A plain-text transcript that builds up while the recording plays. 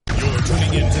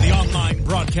tuning in to the online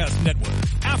broadcast network,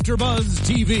 AfterBuzz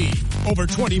TV. Over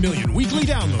 20 million weekly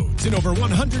downloads in over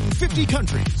 150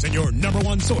 countries, and your number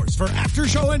one source for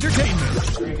after-show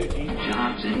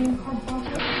entertainment.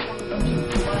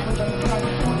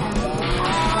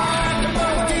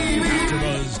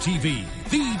 AfterBuzz TV,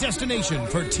 the destination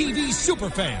for TV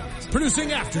superfans. Producing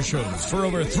aftershows for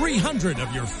over 300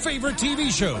 of your favorite TV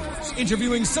shows.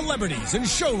 Interviewing celebrities and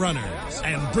showrunners.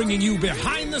 And bringing you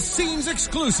behind-the-scenes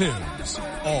exclusives.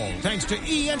 All thanks to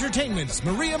E! Entertainment's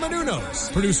Maria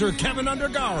Menounos, producer Kevin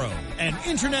Undergaro, and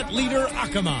internet leader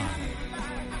Akamai.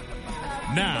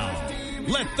 Now,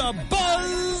 let the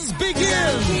buzz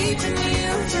begin!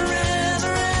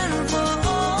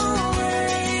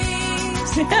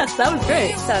 Yes, that was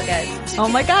great. So good. Oh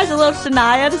my gosh, a little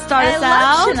Shania to start us out.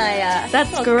 I love Shania.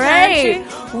 That's great.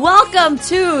 Country. Welcome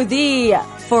to the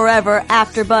Forever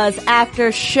AfterBuzz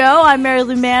After Show. I'm Mary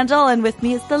Lou Mandel, and with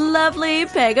me is the lovely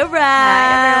Pega Rad.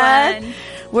 Hi, everyone.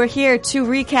 We're here to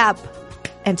recap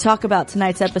and talk about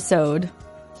tonight's episode,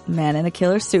 Man in a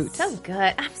Killer Suit. So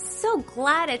good. I'm so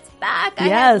glad it's back. I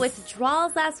Yes. had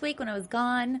withdrawals last week when I was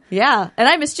gone. Yeah, and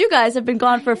I missed you guys. I've been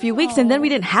gone for a few weeks, and then we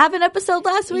didn't have an episode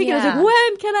last week. I was Yeah. like,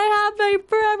 when can I have my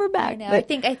Forever back? I know.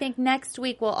 But I think next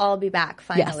week we'll all be back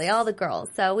finally. Yes. All the girls.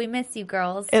 So we miss you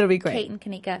girls. It'll be great. Kate and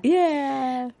Kanika.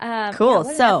 yeah. Cool. Cool. what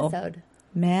an So, episode.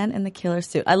 Man in the Killer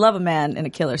Suit. I love a man in a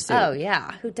killer suit. Oh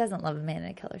yeah. Who doesn't love a man in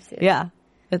a killer suit? Yeah.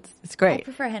 It's I great.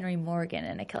 prefer Henry Morgan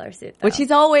in a killer suit, though. Which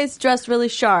he's always dressed really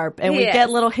sharp, and we He get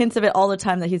is. little hints of it all the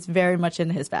time that he's very much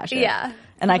into his fashion. Yeah.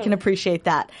 And I can appreciate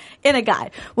that in a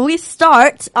guy. Well, we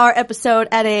start our episode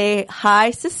at a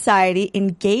high society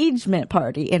engagement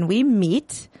party, and we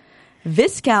meet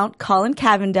Viscount Colin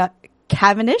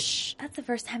Cavendish. That's the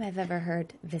first time I've ever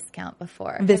heard Viscount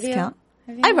before. Viscount.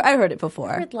 Have you I've heard it before.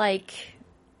 heard like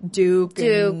Duke.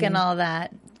 Duke and all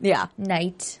that? Yeah.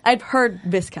 Knight. I'd heard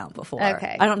Viscount before.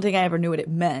 Okay. I don't think I ever knew what it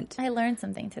meant. I learned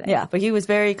something today. Yeah, but he was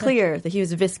very clear that he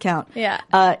was a Viscount. Yeah.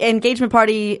 Engagement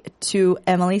party to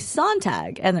Emily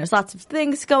Sontag. And there's lots of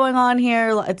things going on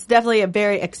here. It's definitely a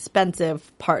very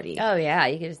expensive party. Oh yeah,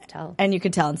 you can just tell. And you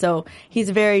can tell. And so he's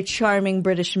a very charming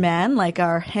British man, like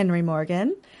our Henry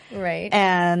Morgan. Right.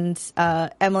 And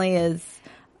Emily is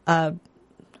a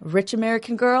rich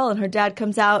American girl, and her dad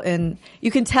comes out, and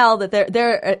you can tell that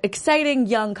they're an exciting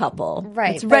young couple.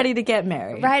 Right, It's but ready to get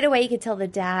married. Right away, you could tell the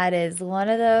dad is one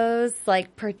of those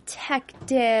like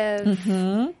protective,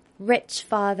 Mm-hmm. rich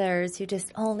fathers who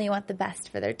just only want the best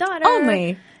for their daughter.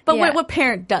 Only. But Yeah. what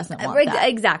parent doesn't want that?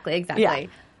 Exactly. Yeah.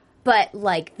 But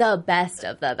like the best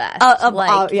of the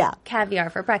best, yeah.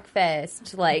 caviar for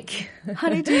breakfast, like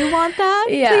Honey, do you want that?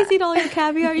 Yeah. Please eat all your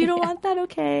caviar. You don't want that?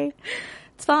 Okay.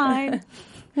 It's fine.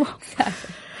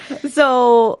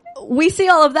 So we see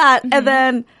all of that, and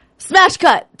then smash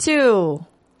cut to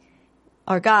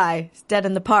our guy is dead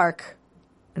in the park.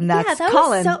 And that's Yeah, that was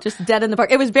Colin, so- just dead in the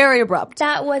park. It was very abrupt.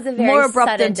 that was a very More abrupt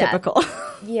sudden than death. typical.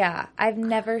 Yeah, I've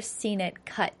never seen it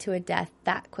cut to a death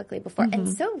that quickly before, Mm-hmm. and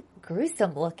so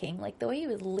gruesome looking. Like the way he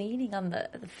was leaning on the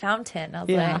fountain, I was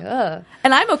Yeah. like, ugh.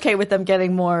 And I'm okay with them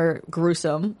getting more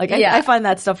gruesome. Like, Yeah. I find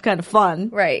that stuff kind of fun.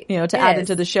 Right. You know, to It add is.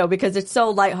 into the show because it's so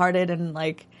lighthearted and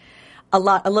like a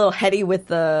little heady with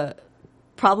the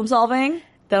problem solving.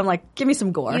 That I'm like, give me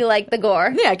some gore. You like the gore?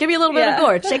 Yeah, give me a little bit of Yeah.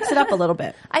 gore. It shakes it up a little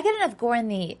bit. I get enough gore in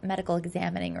the medical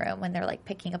examining room when they're like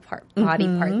picking apart body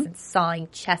parts and sawing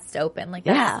chests open. Like,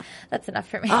 that's enough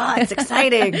for me. Ah, it's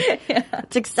exciting.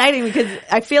 It's exciting because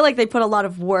I feel like they put a lot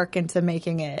of work into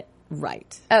making it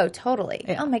right. Oh, totally.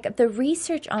 Yeah. Oh my God. The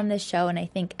research on this show, and I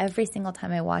think every single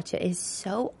time I watch it, is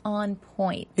so on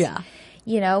point. Yeah.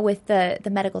 You know, with the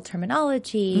medical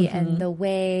terminology and the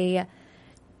way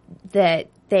that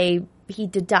he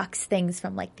deducts things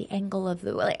from like the angle of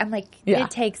the, like, I'm like, Yeah.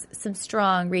 it takes some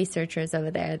strong researchers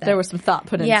over there. That, There was some thought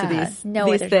put into Yeah, these know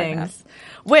what they're talking things,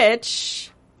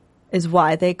 which is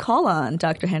why they call on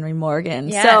Dr. Henry Morgan.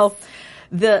 Yes. So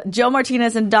the Joe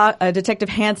Martinez and Detective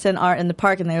Hansen are in the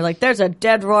park, and they're like, "There's a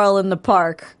dead royal in the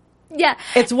park. yeah.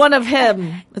 It's one of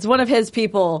him. It's one of his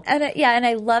people." And and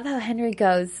I love how Henry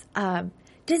goes,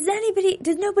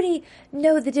 does nobody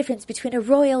know the difference between a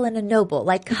royal and a noble?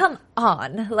 Like, come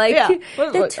on. Like, Yeah.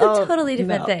 they're two Oh, totally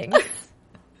different no. things.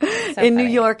 So In New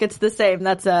funny. York, it's the same.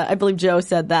 That's I believe Joe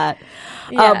said that.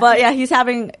 Yeah. But yeah,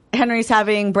 Henry's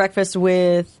having breakfast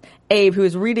with Abe,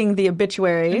 who's reading the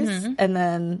obituaries, and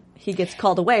then he gets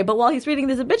called away. But while he's reading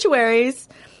these obituaries,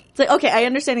 it's like, okay, I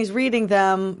understand he's reading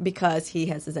them because he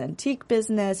has his antique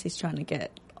business. He's trying to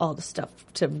get all the stuff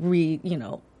to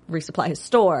resupply his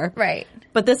store. Right.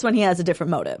 But this one, he has a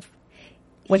different motive.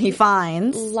 When he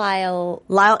finds Lyle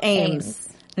Ames. Ames.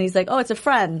 And he's like, oh, it's a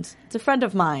friend. It's a friend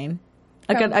of mine.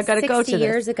 I've got to go to 60 this.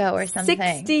 years ago or something.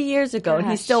 60 years ago, and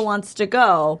he Gosh. still wants to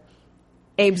go.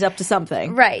 Abe's up to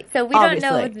something. Right. So we don't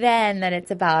know Obviously. then that it's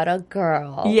about a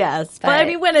girl. Yes. But I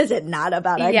mean, when is it not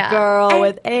about a girl And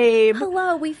with Abe?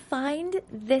 Hello, we find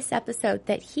this episode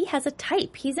that he has a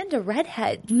type. He's into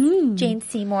redheads. Hmm. Jane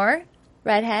Seymour,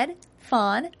 redhead.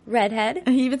 Fawn, redhead.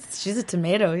 She's a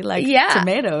tomato. He likes Yeah.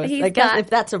 tomatoes. He's I guess got- if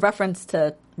that's a reference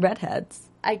to redheads.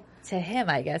 To him,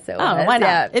 I guess it was. Oh, why not?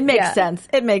 Yeah. It makes Yeah. sense.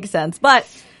 It makes sense. But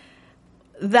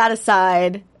that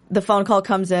aside, the phone call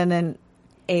comes in and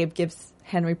Abe gives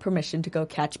Henry permission to go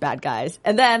catch bad guys.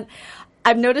 And then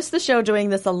I've noticed the show doing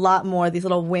this a lot more, these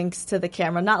little winks to the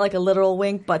camera. Not like a literal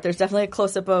wink, but there's definitely a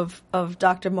close-up of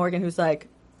Dr. Morgan who's like,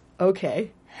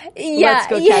 okay. Let's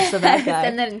go catch the bad guy.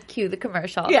 And then cue the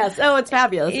commercial. Yes. Oh, it's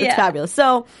fabulous. It's Yeah. fabulous.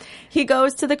 So he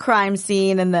goes to the crime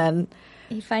scene and then,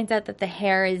 He finds out that the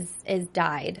hair is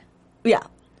dyed. yeah.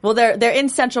 Well, they're in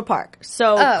Central Park.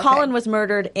 So Oh, okay. Colin was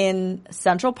murdered in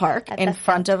Central Park At in the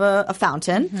front of a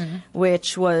fountain,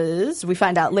 which was, we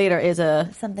find out later, is a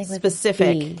Something with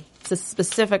specific, B. it's a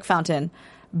specific fountain,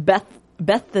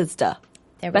 Bethesda.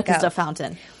 There we Bethesda go.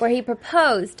 fountain. Where he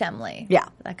proposed to Emily. Yeah.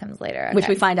 That comes later. Which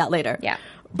Okay. we find out later. Yeah.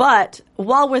 But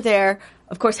while we're there,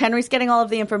 of course, Henry's getting all of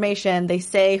the information. They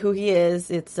say who he is.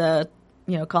 It's,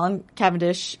 Colin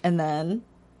Cavendish. And then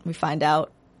we find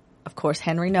out, of course,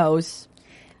 Henry knows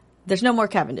there's no more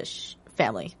Cavendish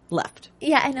family left.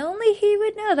 Yeah, and only he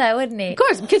would know that, wouldn't he? Of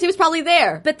course, because he was probably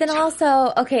there. But then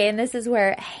also, okay, and this is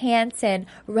where Hanson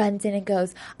runs in and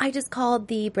goes, I just called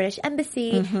the British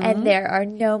Embassy, and there are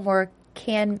no more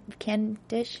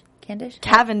Cavendishes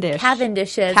Cavendish.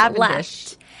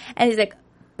 left. And he's like,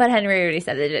 but Henry already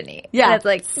said it, didn't he? Yeah. And it's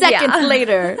like, seconds yeah.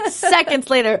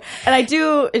 later. And I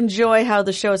do enjoy how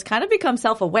the show has kind of become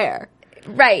self-aware.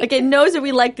 Right. Like, it knows that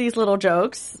we like these little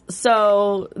jokes,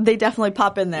 so they definitely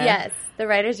pop in there. Yes. The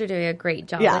writers are doing a great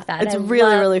job Yeah, with that. it's And I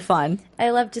really, love- really fun. I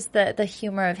love just the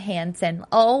humor of Hanson,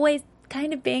 always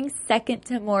kind of being second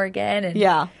to Morgan and,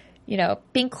 Yeah.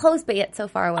 being close but yet so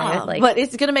far away. But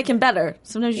it's going to make him better.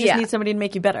 Sometimes you just Yeah. need somebody to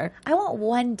make you better. I want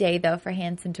one day, though, for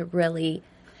Hanson to really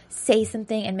say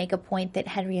something and make a point that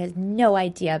Henry has no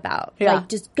idea about. Yeah. Like,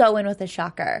 just go in with a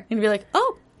shocker. And be like,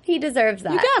 oh, He deserves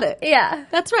that. you got it. Yeah.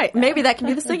 That's right. Maybe that can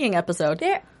be the singing episode.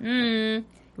 There.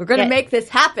 We're going to Get- make this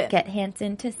happen. Get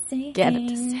Hanson to sing. Get it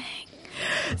to sing.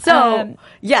 So,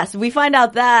 yes, we find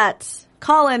out that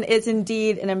Colin is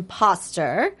indeed an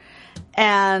imposter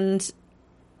and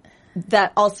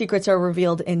that all secrets are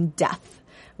revealed in death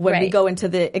when we Right. go into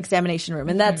the examination room.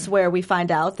 And that's where we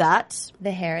find out that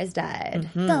The hair is dyed.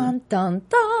 Mm-hmm. Dun, dun,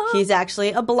 dun. he's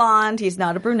actually a blonde. He's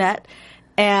not a brunette.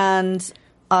 And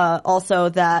also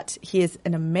that he is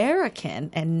an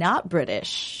American and not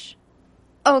British.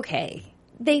 Okay.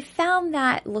 They found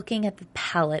that looking at the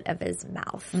palate of his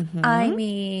mouth. Mm-hmm. I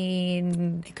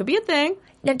mean, It could be a thing.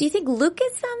 now, do you think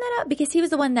Lucas found that out? Because he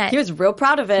was the one that. He was real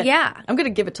proud of it. Yeah. I'm going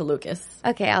to give it to Lucas.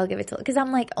 Okay, I'll give it to because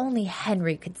I'm like only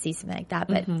Henry could see something like that,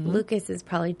 but Mm-hmm. Lucas is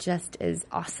probably just as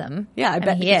awesome. Yeah, I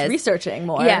bet mean, he's recerching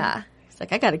more. Yeah. He's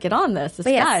like, I got to get on this. This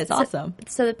But yes, guy is awesome.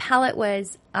 So the palate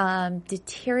was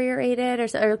deteriorated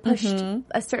or pushed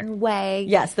a certain way.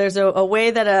 Yes, there's a way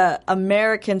that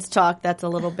Americans talk that's a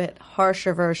little bit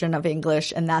harsher version of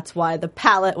English, and that's why the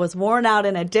palate was worn out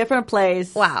in a different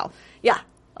place. Wow, Yeah,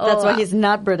 that's why wow. he's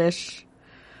not British.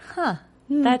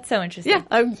 that's so interesting. Yeah,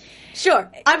 I'm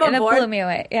sure. I'm on And it board. blew me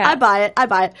away. Yeah. I buy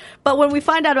it. But when we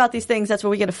find out about these things, that's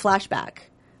where we get a flashback.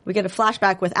 We get a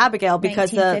flashback with Abigail because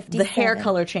the hair 1957.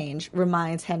 color change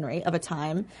reminds Henry of a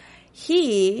time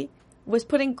he was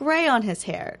putting gray on his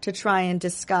hair to try and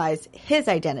disguise his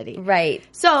identity. Right.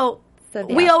 So So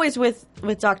the we op- always with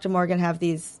Dr. Morgan have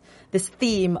this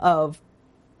theme of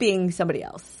being somebody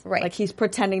else. Right. Like he's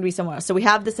pretending to be someone else. So we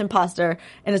have this imposter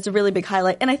and it's a really big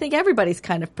highlight. And I think everybody's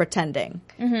kind of pretending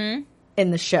in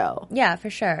the show. Yeah,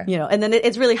 for sure. And then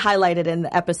it's really highlighted in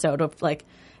the episode of like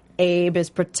Abe is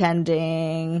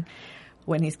pretending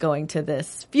when he's going to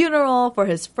this funeral for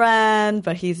his friend,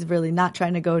 but he's really not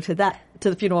trying to go to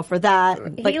the funeral for that.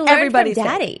 Like He learned everybody's from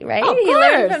Daddy, right? Oh, of He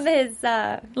learned course. from his.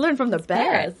 Learn from the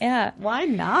parents, best. yeah. Why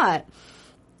not?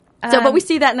 But we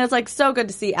see that and it's like so good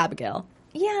to see Abigail.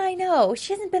 Yeah, I know.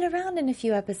 She hasn't been around in a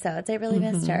few episodes. I really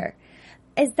Mm-hmm. missed her.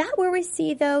 Is that where we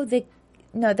see though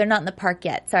No, they're not in the park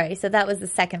yet. Sorry. So that was the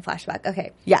second flashback.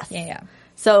 Okay. Yes. Yeah.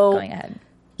 So Going ahead.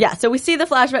 yeah, so we see the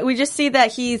flashback. We just see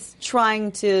that he's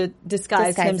trying to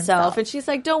disguise himself. himself. And she's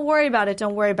like, don't worry about it.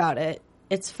 Don't worry about it.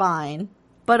 It's fine.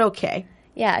 But okay.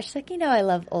 Yeah, she's like, I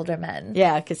love older men.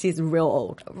 Yeah, because he's real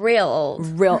old. Real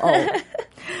old. Real old.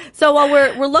 So while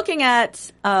we're looking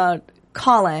at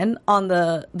Colin on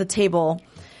the table,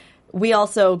 we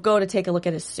also go to take a look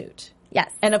at his suit.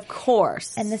 Yes. And of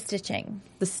course. And the stitching.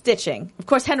 The stitching. Of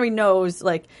course, Henry knows,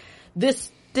 like,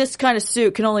 this kind of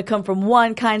suit can only come from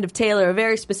one kind of tailor, a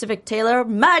very specific tailor,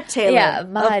 my tailor. Yeah,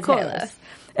 my of course. tailor.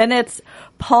 And it's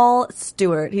Paul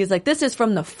Stewart. He's like, this is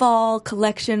from the fall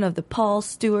collection of the Paul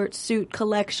Stewart suit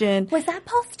collection. Was that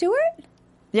Paul Stewart?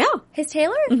 Yeah. His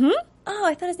tailor? Mm-hmm. Oh,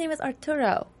 I thought his name was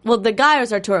Arturo. Well, the guy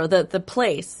was Arturo. The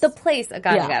place. The place.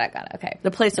 Got Yeah. it. Okay.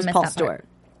 The place was I missed Paul that part. Stewart.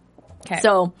 Okay.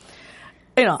 So,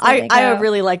 you know, they I go.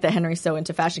 really like that Henry's so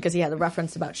into fashion because he had the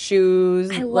reference about shoes.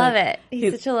 I love Like, it.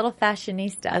 He's such a little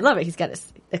fashionista. I love it. He's got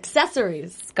his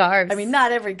accessories. Scarves. I mean,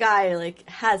 not every guy, like,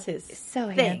 has his so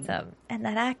thing. handsome. And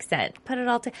that accent. Put it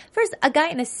all together. First, a guy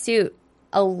in a suit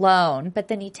alone, but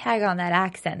then you tag on that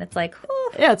accent. It's like,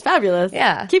 whew. Yeah, it's fabulous.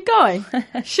 Yeah. Keep going.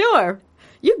 Sure.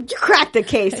 You cracked the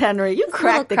case, Henry. You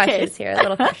cracked the little crushes case. here.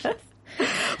 Little crushes.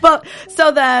 But,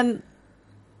 so then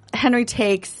Henry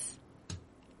takes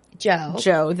Joe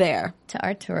Joe there. to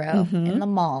Arturo in the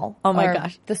mall. Oh my or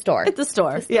gosh. The store. At the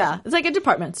store. Yeah. It's like a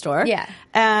department store. Yeah.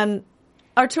 And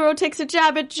Arturo takes a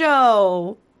jab at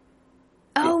Joe.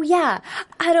 Oh, yeah.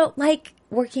 I don't like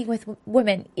working with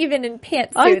women, even in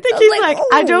pantsuits. I think was he's like,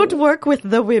 I "Ooh." don't work with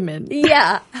the women.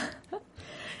 Yeah.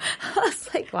 I was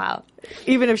like, wow.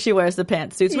 Even if she wears the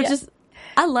pantsuits, which Yeah. is,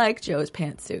 I like Joe's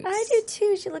pantsuits. I do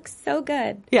too. She looks so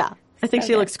good. Yeah. I think So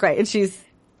she good. looks great. And she's,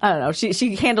 I don't know,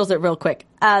 she handles it real quick,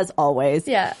 as always.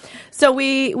 Yeah. So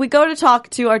we go to talk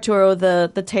to Arturo,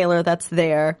 the tailor that's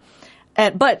there.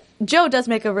 But Joe does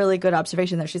make a really good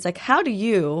observation there. She's like, how do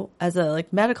you, as a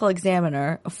like medical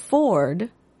examiner, afford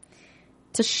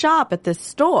to shop at this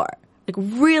store? Like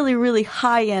really, really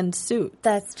high-end suits.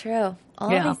 That's true.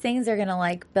 All Yeah. these things are going to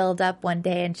like build up one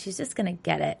day and she's just going to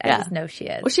get it. Yeah. I just know she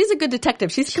is. Well, she's a good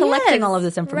detective. She's collecting is. all of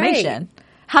this information. Right.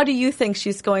 How do you think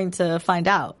she's going to find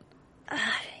out?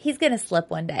 He's going to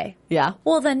slip one day. Yeah.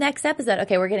 Well, the next episode,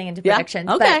 okay, we're getting into Yeah? predictions.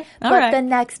 Okay. All But right. the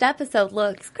next episode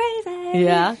looks crazy.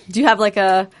 Yeah. Do you have like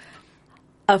a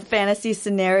fantasy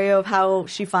scenario of how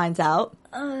she finds out?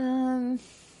 I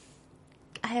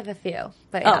have a few.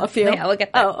 But Oh, a few? Yeah, we'll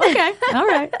get there. Oh, okay. All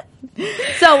right.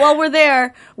 So while we're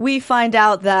there, we find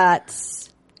out that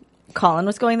Colin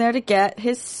was going there to get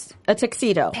a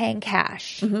tuxedo. Paying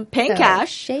cash. Paying So,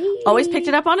 cash. shady. Always picked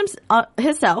it up on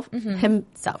himself. Mm-hmm.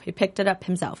 Himself. He picked it up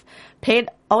himself.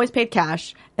 Always paid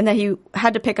cash. And then he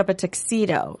had to pick up a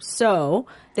tuxedo. So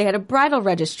they had a bridal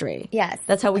registry. Yes,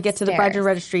 That's how we get to the upstairs. bridal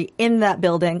registry in that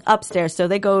building upstairs. So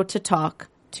they go to talk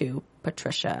to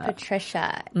Patricia.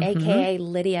 Patricia, Mm-hmm. a.k.a.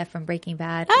 Lydia from Breaking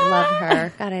Bad. Love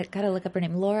her. Gotta look up her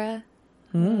name. Laura?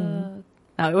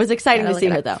 No, it was exciting Gotta to see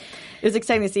look her it though. up. It was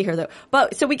exciting to see her though.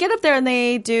 But so we get up there and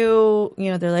they do,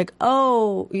 they're like,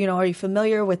 oh, are you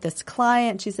familiar with this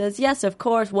client? She says, yes, of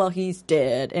course. Well, he's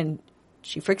dead. And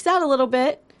she freaks out a little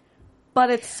bit, but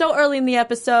it's so early in the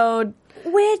episode.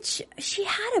 Which, she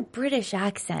had a British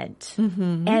accent.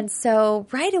 Mm-hmm. And so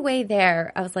right away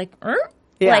there, I was like,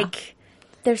 Yeah. like,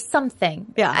 there's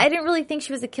something. Yeah. I didn't really think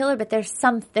she was a killer, but there's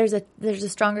a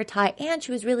stronger tie. And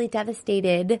she was really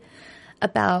devastated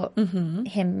about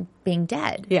him being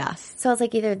dead. Yes. So I was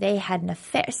like, either they had an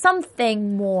affair,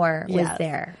 something more was Yes.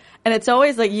 there. And it's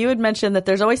always like you had mentioned that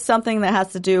there's always something that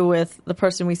has to do with the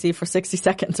person we see for 60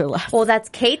 seconds or less. Well, that's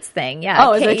Kate's thing. Yeah.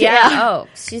 Oh, is Kate, it? yeah. Yeah. Oh,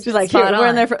 she's like, here, spot we're in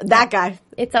on. there for that guy.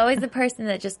 It's always the person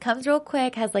that just comes real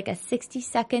quick, has like a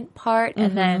 60-second part,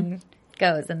 and then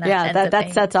goes. And that Yeah, ends up that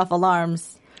being- sets off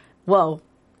alarms. Whoa,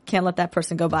 can't let that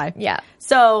person go by. Yeah.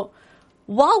 So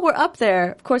while we're up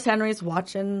there, of course, Henry's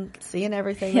watching, seeing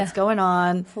everything that's Yeah. going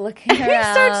on. Looking And he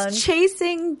around. starts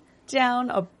chasing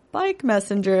down a bike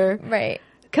messenger Right.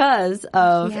 because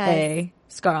of He has- a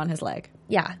scar on his leg.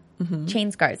 Yeah.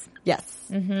 Chain scars. Yes.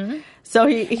 Mm-hmm. So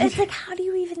he It's like, how do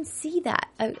you even see that?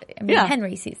 I mean, Yeah.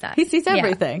 Henry sees that. He sees Yeah.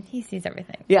 everything. He sees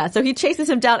everything. yeah, so he chases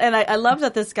him down, and I love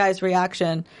that this guy's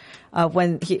reaction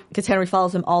because Henry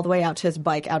follows him all the way out to his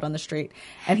bike out on the street,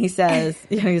 and he says,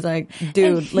 he's like,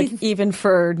 dude, like even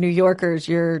for New Yorkers,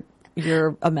 you're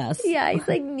a mess. Yeah, he's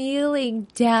like kneeling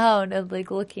down and like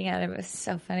looking at him. It's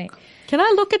so funny. Can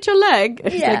I look at your leg?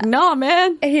 And he's Yeah. like, no,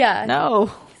 man. Yeah.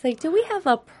 No. He's like, do we have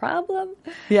a problem?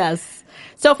 Yes.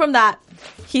 So from that,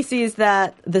 he sees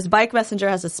that this bike messenger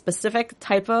has a specific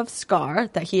type of scar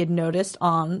that he had noticed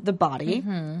on the body.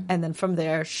 And then from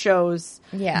there shows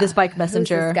Yeah. this bike Who's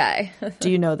messenger. this guy? Do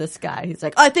you know this guy? He's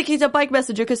like, I think he's a bike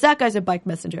messenger because that guy's a bike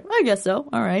messenger. I guess so.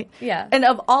 All right. Yeah. And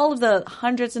of all of the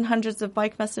hundreds and hundreds of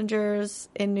bike messengers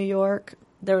in New York,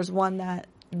 there was one that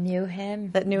Knew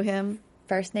him. knew him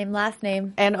First name, last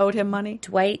name. and owed him money.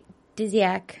 Dwight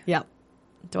Disiak. Yep.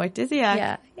 Dwight Disiak.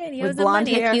 Yeah. And he With owes him blonde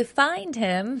money. hair. If you find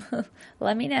him,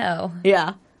 let me know.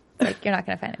 Yeah. Like, you're not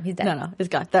going to find him. He's dead. No, it's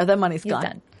gone. That money's He's gone.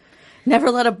 done.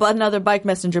 Never let another bike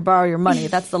messenger borrow your money.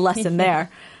 That's the lesson there.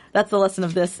 That's the lesson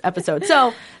of this episode.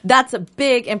 So that's a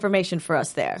big information for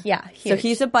us there. Yeah, So huge.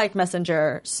 he's a bike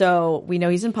messenger. So we know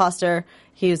he's an imposter.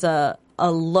 He's a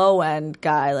low end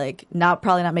guy, like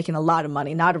probably not making a lot of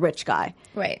money, not a rich guy.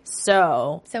 Right.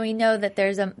 So So we know that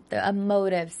there's a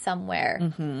motive somewhere.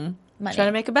 Money. trying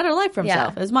to make a better life for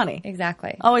himself is money.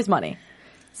 Exactly. Always money.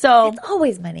 So It's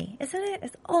always money, isn't it?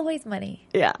 It's always money.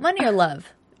 Yeah. Money or love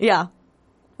yeah.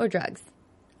 or drugs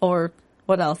Or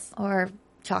what else? or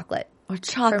chocolate. Or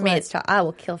chocolate. For me, it's chocolate. I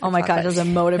will kill for Oh my chocolate. gosh, there's a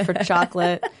motive for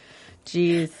chocolate.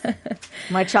 Jeez.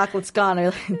 My chocolate's gone.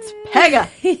 It's Pega.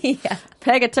 yeah.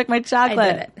 Pega took my chocolate.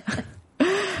 I did it.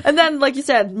 And then, like you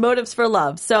said, motives for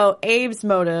love. So Abe's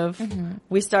motive,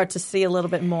 we start to see a little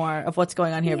bit more of what's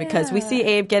going on here because we see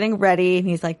Abe getting ready and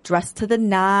he's like dressed to the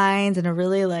nines in a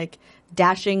really like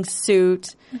dashing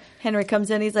suit. Henry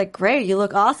comes in. He's like, great, you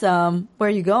look awesome. Where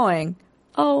are you going?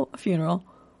 Oh, a funeral.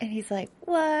 And he's like,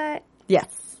 what? Yes.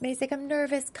 And he's like, I'm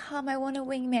nervous. Come, I want a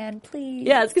wingman, please.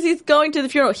 Yeah, it's because he's going to the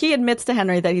funeral. He admits to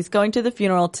Henry that he's going to the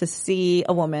funeral to see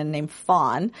a woman named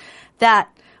Fawn that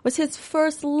was his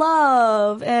first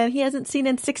love and he hasn't seen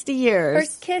in 60 years.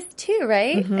 First kiss too,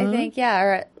 right? I think, yeah,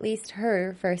 or at least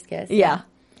her first kiss. Yeah.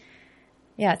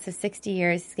 Yeah, so 60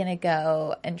 years he's going to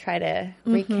go and try to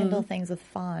rekindle things with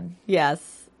Fawn.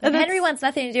 Yes. And Henry wants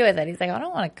nothing to do with it. He's like, I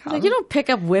don't want to come. Like, you don't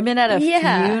pick up women at a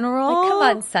funeral. Like, come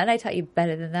on, son. I taught you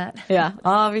better than that. Yeah,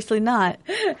 obviously not.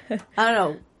 I don't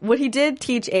know. What he did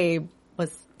teach Abe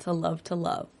was to love.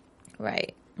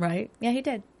 Right. Right? Yeah, he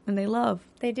did. And they love.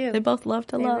 They do. They both love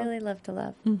to love. They really love to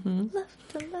love. Love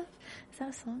to love. Is that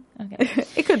a song? Okay.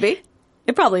 It could be.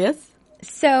 It probably is.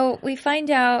 So we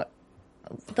find out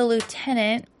the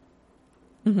lieutenant,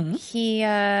 he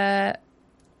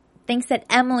thinks that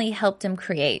Emily helped him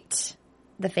create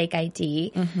the fake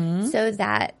ID so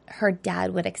that her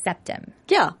dad would accept him.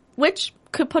 Yeah, which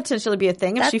could potentially be a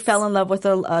thing if she That's- fell in love with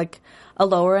a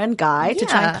lower end guy to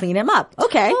try and Yeah. clean him up.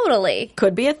 Okay. Totally.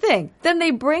 Could be a thing. Then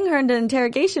they bring her into the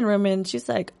interrogation room and she's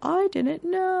like, I didn't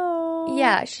know.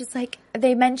 Yeah, she's like,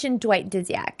 they mentioned Dwight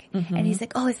Disiak. And he's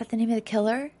like, oh, is that the name of the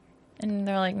killer? And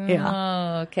they're like,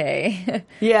 oh, okay.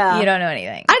 Yeah. You don't know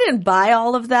anything. I didn't buy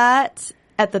all of that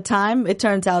at the time. It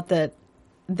turns out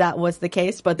that was the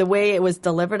case, but the way it was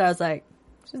delivered, I was like,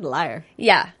 she's a liar.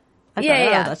 Yeah. I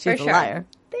yeah, thought she for was a sure. liar.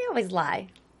 They always lie.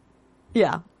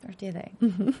 Yeah. Or do they?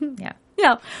 Yeah.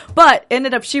 Yeah. But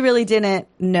ended up, she really didn't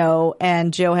know,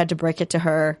 and Joe had to break it to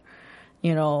her.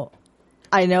 You know,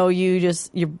 I know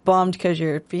you're bummed because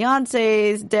your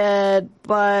fiance's dead,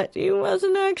 but he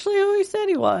wasn't actually who he said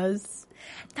he was.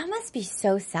 That must be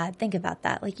so sad. Think about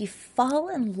that. Like, you fall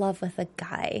in love with a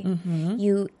guy.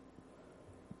 You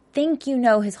think you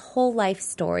know his whole life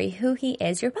story, who he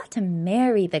is. You're about to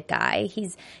marry the guy.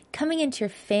 He's coming into your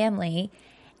family,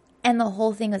 and the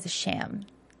whole thing was a sham.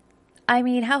 I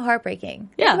mean, how heartbreaking.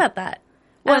 Yeah. Think about that.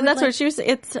 Well, I and would that's what she was,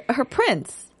 it's her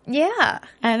prince, Yeah.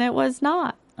 and it was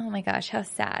not. Oh my gosh, how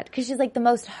sad. Because she's like, the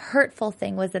most hurtful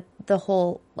thing was that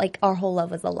our whole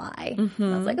love was a lie. And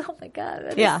I was like, oh my God,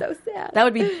 that is so sad. That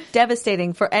would be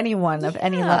devastating for anyone of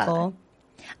any level.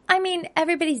 I mean,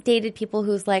 everybody's dated people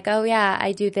who's like, oh yeah,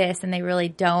 I do this, and they really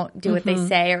don't do what they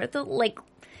say, or the like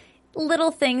little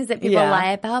things that people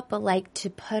lie about. But like, to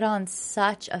put on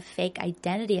such a fake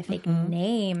identity, a fake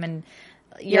name, and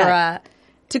you're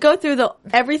to go through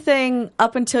everything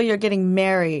up until you're getting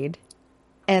married,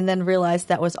 and then realize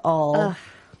that was all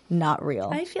not real.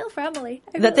 I feel for Emily.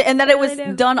 That it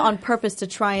was done on purpose to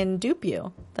try and dupe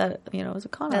you. That it was a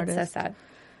con artist. That's so sad.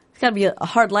 It's got to be a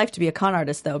hard life to be a con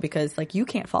artist, though, because like you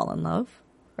can't fall in love.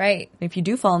 Right. If you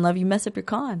do fall in love, you mess up your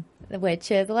con. Which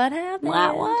is what happened.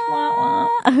 Wah, wah.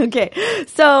 Okay,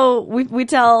 so we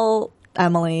tell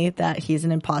Emily that he's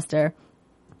an imposter,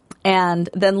 and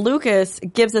then Lucas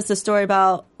gives us a story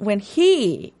about when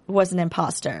he was an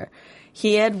imposter.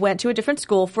 He had went to a different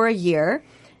school for a year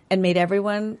and made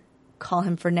everyone call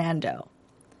him Fernando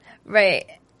Right.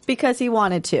 because he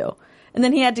wanted to. And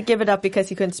then he had to give it up because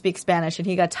he couldn't speak Spanish and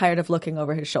he got tired of looking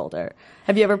over his shoulder.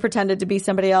 Have you ever pretended to be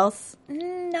somebody else?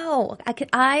 No,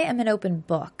 I am an open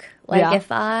book. Like,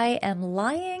 if I am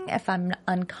lying, if I'm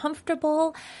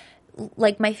uncomfortable,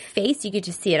 like my face, you could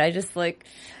just see it.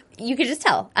 You could just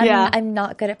tell. I'm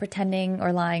not good at pretending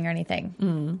or lying or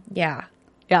anything. Yeah.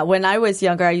 Yeah, when I was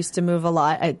younger, I used to move a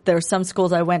lot. There were some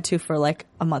schools I went to for like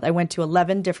a month. I went to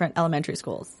 11 different elementary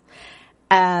schools.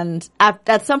 And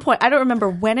at some point, I don't remember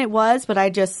when it was, but I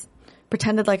just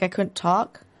pretended like I couldn't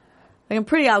talk. Like, I'm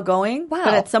pretty outgoing. Wow.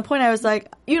 But at some point, I was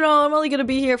like, I'm only going to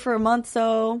be here for a month,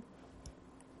 so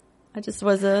I just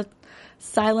was a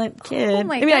silent kid. Oh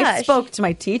my I mean, I gosh. spoke to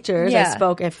my teachers. I Yeah.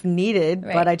 spoke if needed,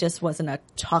 Right. but I just wasn't a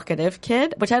talkative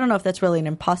kid, which I don't know if that's really an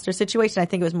imposter situation. I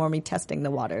think it was more me testing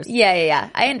the waters. Yeah.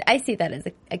 I see that as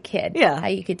a kid. Yeah. How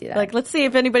you could do that. Like, let's see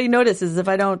if anybody notices if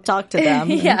I don't talk to them.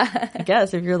 Yeah. And I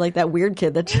guess if you're like that weird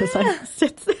kid that just like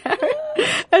sits there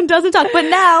and doesn't talk. But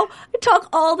now I talk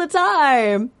all the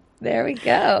time. there we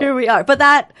go. Here we are. But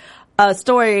that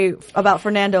story about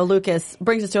Fernando Lucas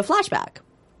brings us to a flashback.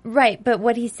 Right, but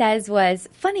what he says was,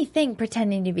 funny thing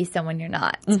pretending to be someone you're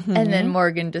not. And then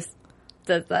Morgan just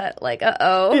does that, like,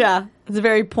 uh-oh. Yeah. It's a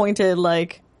very pointed,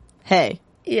 like, hey,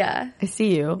 Yeah. I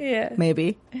see you. Yeah.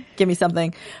 Maybe. Give me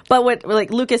something. But what, like,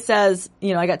 Lucas says,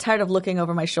 you know, I got tired of looking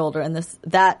over my shoulder, and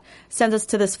that sends us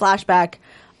to this flashback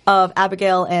of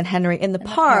Abigail and Henry in the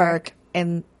park,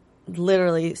 and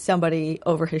literally somebody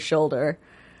over his shoulder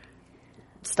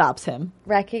stops him.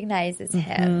 Recognizes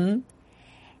him.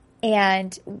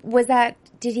 And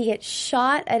did he get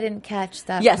shot? I didn't catch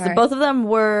that Yes, part. both of them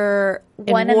were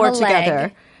in One in war the together.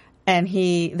 leg. And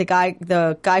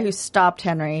the guy who stopped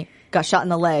Henry got shot in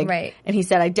the leg. Right. And he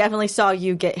said, I definitely saw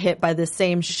you get hit by the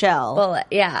same shell. Bullet,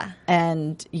 yeah.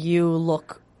 And you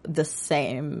look the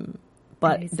same.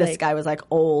 But he's this like- guy was like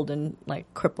old and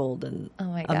like crippled and Oh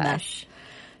my a mess. gosh.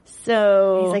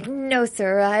 So He's like, no,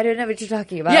 sir, I don't know what you're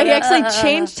talking about. yeah, he actually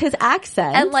changed his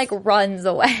accent. And like runs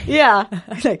away. yeah.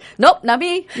 Like, nope, not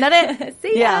me, not it.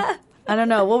 See ya. Yeah. I don't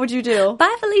know. What would you do?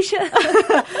 Bye,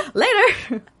 Felicia.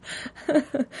 Later.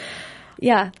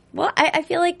 Yeah. Well, I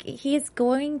feel like he's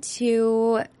going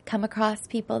to come across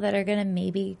people that are going to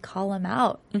maybe call him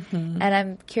out. And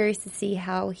I'm curious to see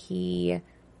how he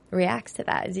reacts to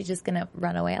that. Is he just going to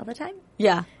run away all the time?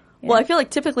 Yeah. Well, I feel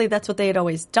like typically that's what they had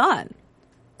always done.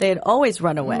 They had always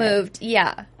run away. Moved.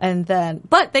 Yeah. And then,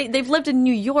 but they've lived in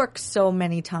New York so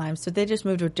many times, so they just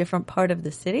moved to a different part of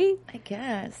the city. I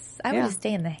guess. I Yeah. would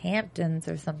stay in the Hamptons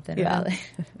or something, Yeah. really.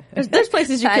 There's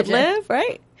places you could Imagine. live,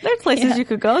 right? There's places you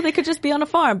could go. They could just be on a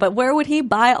farm. But where would he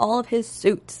buy all of his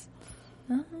suits?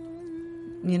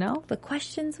 You know? The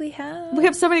questions we have. We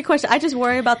have so many questions. I just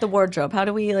worry about the wardrobe. How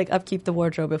do we like upkeep the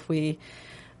wardrobe if we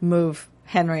move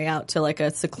Henry out to like a He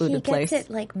secluded gets place? it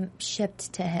like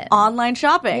shipped to him. Online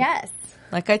shopping. Yes.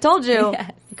 Like I told you.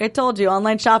 Yes. Like I told you,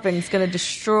 online shopping is going to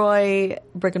destroy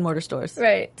brick and mortar stores.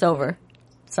 Right. It's over.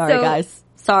 Sorry, So- guys.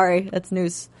 Sorry. That's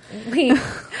news.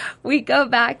 We go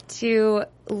back to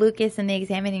Lucas in the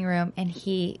examining room, and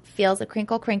he feels a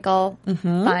crinkle,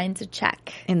 finds a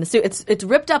check. In the suit. It's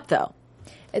ripped up, though.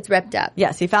 It's ripped up.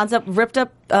 Yes, he found some ripped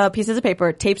up pieces of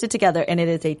paper, tapes it together, and it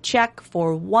is a check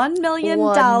for $1 million.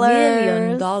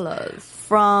 $1 million.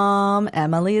 From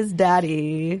Emily's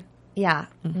daddy. Yeah.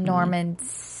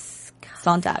 Norman's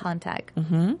Sontag. contact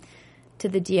to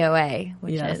the DOA,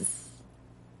 which Yes. is,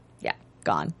 yeah,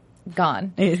 Gone.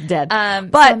 gone. He's dead.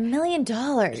 But but $1 million.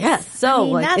 yes, so I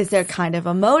mean, like, that's- is there kind of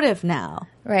a motive now?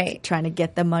 Right. Trying to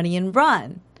get the money and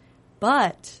run.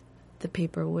 But the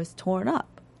paper was torn up.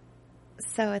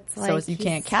 So it's like So you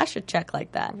can't cash a check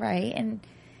like that. Right. And,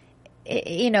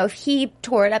 if he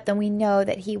tore it up, then we know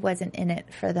that he wasn't in it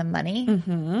for the money.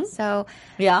 Mm-hmm. So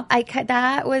Yeah.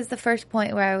 that was the first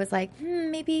point where I was like,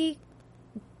 maybe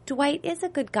Dwight is a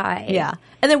good guy. Yeah.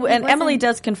 And then and Emily wasn't-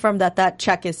 does confirm that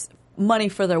check is money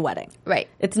for their wedding. Right.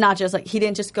 It's not just like he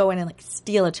didn't just go in and like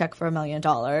steal a check for $1 million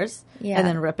Yeah. and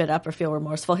then rip it up or feel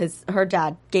remorseful. Her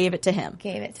dad gave it to him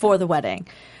Gave it to for the wedding.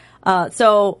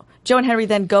 So Joe and Henry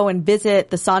then go and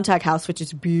visit the Sontag house, which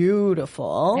is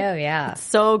beautiful. Oh, yeah.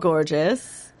 So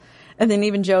gorgeous. And then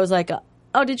even Joe's like,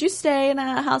 oh, did you stay in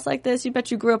a house like this? You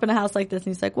bet you grew up in a house like this. And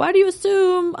he's like, why do you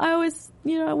assume I always,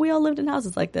 we all lived in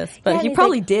houses like this? But Yeah, and he he's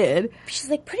probably like- did.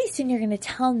 She's like, pretty soon you're going to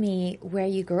tell me where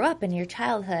you grew up in your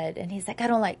childhood. And he's like, I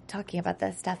don't like talking about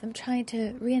that stuff. I'm trying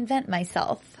to reinvent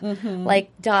myself. Mm-hmm.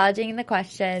 Like dodging the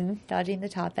question, dodging the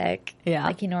topic. Yeah.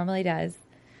 Like he normally does.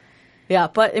 Yeah,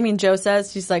 but I mean, Joe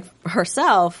says she's like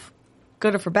herself,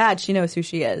 good or for bad, she knows who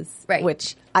she is. Right.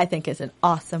 Which I think is an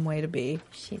awesome way to be.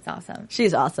 She's awesome.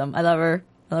 She's awesome. I love her.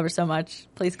 I love her so much.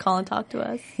 Please call and talk to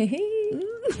us.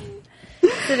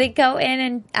 So they go in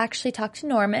and actually talk to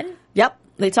Norman. Yep.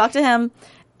 They talk to him,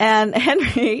 and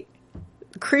Henry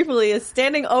creepily is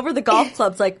standing over the golf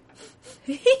clubs, like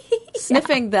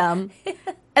sniffing them,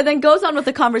 and then goes on with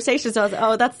the conversation. So I was like,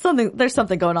 oh, there's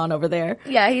something going on over there.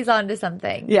 Yeah, he's on to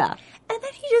something. Yeah. And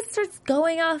then he just starts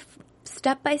going off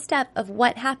step by step of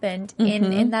what happened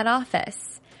in that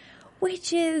office,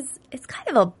 which is, it's kind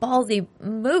of a ballsy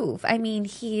move. I mean,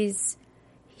 he's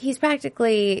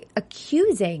practically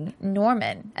accusing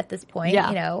Norman at this point.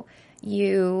 Yeah.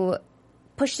 You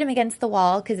pushed him against the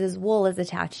wall because his wool is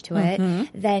attached to it.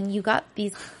 Then you got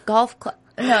these golf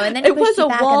and then it was pushed a it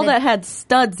back wall and then- that had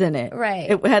studs in it. Right.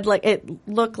 It had it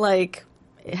looked like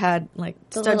it had like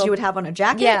studs little- you would have on a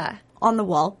jacket. Yeah. On the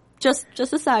wall. Just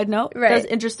a side note. Right. That's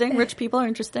interesting. Rich people are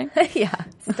interesting. Yeah,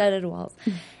 studded walls.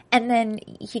 And then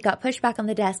he got pushed back on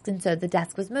the desk, and so the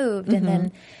desk was moved. And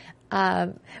then,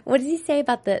 what did he say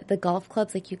about the golf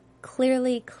clubs? Like, you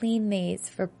clearly clean these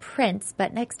for prints,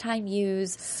 but next time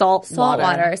use Salt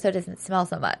water so it doesn't smell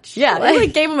so much. Yeah, they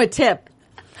like gave him a tip.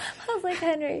 I was like,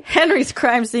 Henry. Henry's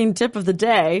crime scene tip of the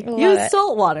day. Love Use it.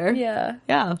 salt water. Yeah.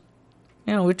 Yeah.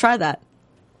 We tried that.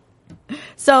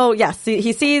 So, yes,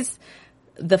 he sees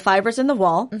the fibers in the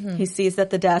wall. He sees that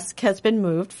the desk has been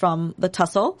moved from the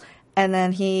tussle, and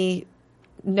then he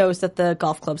knows that the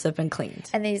golf clubs have been cleaned.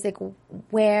 And then he's like,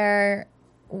 where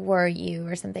were you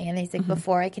or something? And he's like,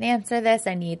 before I can answer this,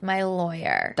 I need my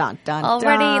lawyer. Dun, dun,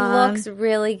 Already dun. looks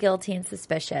really guilty and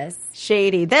suspicious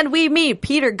Shady. Then we meet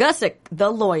Peter Gussick, the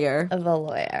lawyer. of a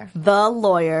lawyer. The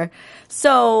lawyer.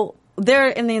 So they're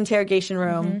in the interrogation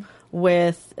room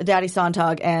with Daddy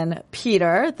Sontag and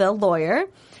Peter, the lawyer.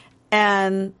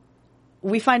 And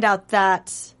we find out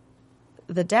that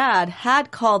the dad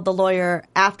had called the lawyer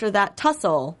after that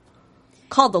tussle,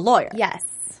 called the lawyer Yes.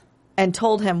 and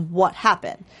told him what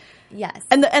happened. Yes.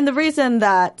 And the reason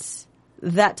that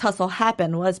tussle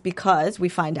happened was because we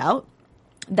find out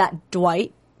that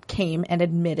Dwight came and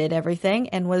admitted everything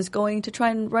and was going to try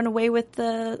and run away with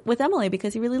Emily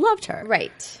because he really loved her.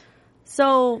 Right.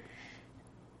 So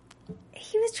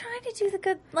He was trying to do the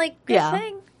good yeah,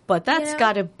 thing. but that's you know?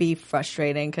 got to be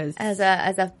frustrating because As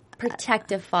a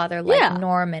protective father like Yeah.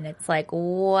 Norman, it's like,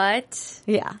 what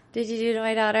yeah, did you do to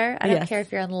my daughter? I don't Yes. care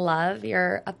if you're in love.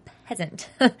 You're a peasant.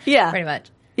 Yeah. Pretty much.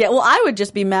 yeah. Well, I would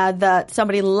just be mad that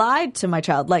somebody lied to my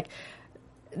child, like.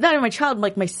 Not even my child,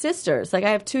 like my sisters. Like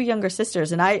I have 2 younger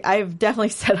sisters, and I've definitely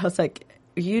said, I was like,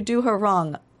 you do her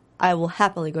wrong, I will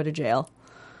happily go to jail.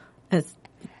 That's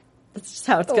just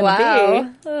how it's going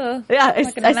to be. Oh, Yeah,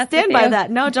 not gonna I mess stand with by you.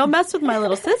 that. No, don't mess with my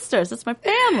little sisters. It's my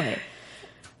family.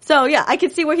 So yeah, I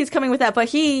can see where he's coming with that, but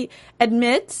he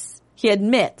admits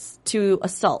to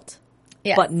assault,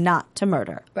 Yes. but not to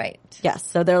murder. Right. Yes.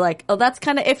 So they're like, oh, that's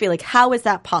kind of iffy. Like, how is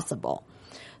that possible?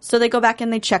 So they go back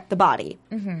and they check the body.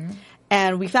 Mm-hmm.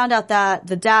 And we found out that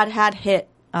the dad had hit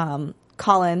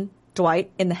Colin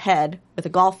Dwight in the head with a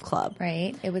golf club.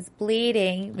 Right. It was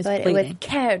bleeding, was but it bleeding. was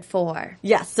cared for.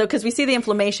 Yes. So because we see the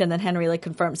inflammation, then Henry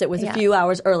confirms it was Yeah. a few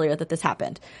hours earlier that this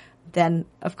happened. Then,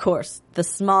 of course, the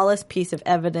smallest piece of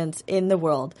evidence in the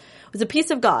world was a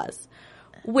piece of gauze,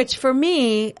 which for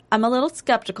me, I'm a little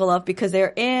skeptical of because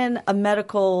they're in a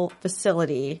medical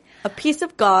facility. A piece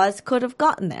of gauze could have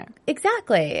gotten there.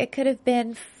 Exactly. It could have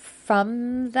been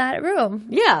from that room.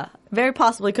 Yeah, very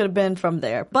possibly could have been from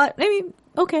there. But maybe,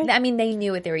 okay. I mean, they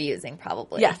knew what they were using,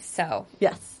 probably. Yes. So,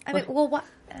 Yes. I mean, well, what?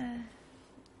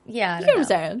 Yeah. I You don't know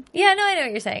what I'm know. saying? Yeah, no, I know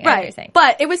what you're saying. I know what you're Right. saying.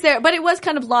 But it was there, but it was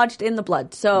kind of lodged in the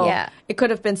blood. So Yeah. it could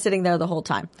have been sitting there the whole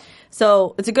time.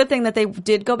 So it's a good thing that they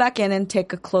did go back in and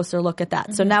take a closer look at that.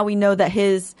 Mm-hmm. So now we know that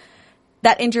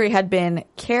that injury had been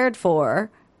cared for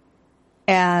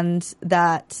and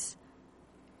that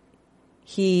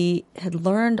he had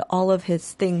learned all of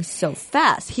his things so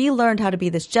fast. He learned how to be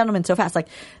this gentleman so fast. Like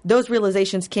those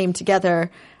realizations came together.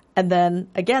 And then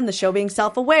again, the show being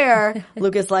self-aware,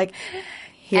 Luke is like,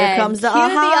 here And comes the cue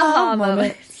aha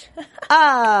moment.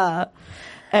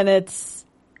 And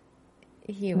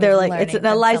He was they're like, learning it's an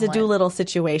from Eliza someone. Doolittle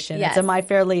situation. Yes. It's a My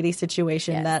Fair Lady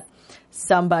situation Yes. that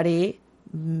somebody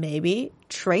maybe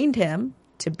trained him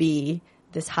to be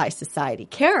this high society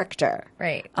character.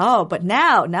 Right. Oh, but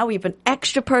now we have an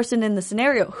extra person in the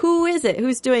scenario. Who is it?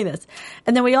 Who's doing this?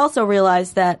 And then we also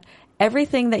realized that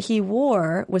everything that he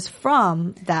wore was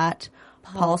from that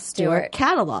Paul Stewart Stewart.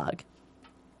 catalog.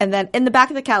 And then in the back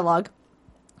of the catalog,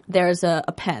 there's a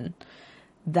pen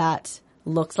that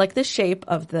looks like the shape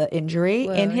of the injury in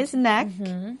Wound. his neck,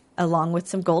 along with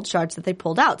some gold shards that they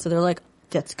pulled out. So they're like,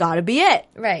 that's got to be it.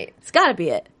 Right. It's got to be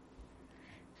it.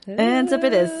 And it ends up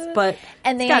it is, but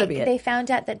And it's got to be they it.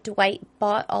 found out that Dwight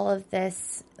bought all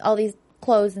these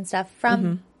clothes and stuff from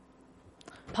Mm-hmm.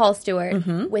 Paul Stewart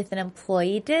with an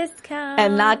employee discount.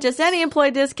 And not just any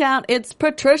employee discount. It's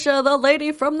Patricia, the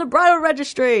lady from the bridal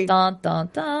registry. Dun, dun,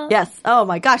 dun. Yes. Oh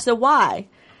my gosh. So why?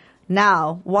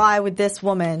 Now, why would this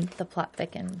woman The plot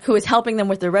thickens. who is helping them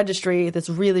with their registry, this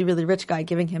really, really rich guy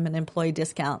giving him an employee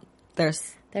discount? There's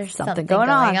something going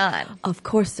on. Of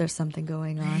course there's something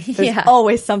going on. There's Yeah.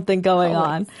 always something going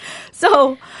on.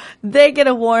 So they get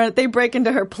a warrant. They break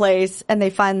into her place and they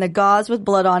find the gauze with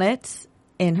blood on it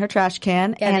in her trash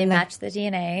can. Yeah, they and match the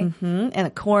DNA. in a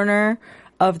corner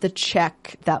of the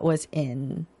check that was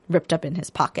in ripped up in his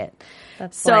pocket.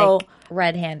 That's so like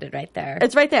red-handed right there.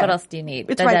 It's right there. What else do you need?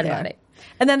 It's The right dead there. body.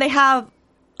 And then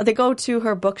they go to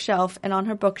her bookshelf, and on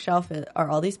her bookshelf are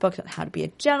all these books on how to be a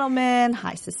gentleman,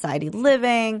 high society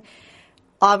living.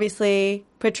 Obviously,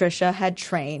 Patricia had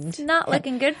trained. Not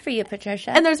looking good for you,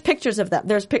 Patricia. And there's pictures of them.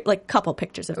 There's like couple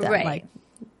pictures of them, Right. like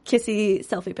kissy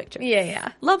selfie pictures. Yeah.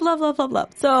 Love, love, love, love, love.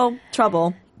 So,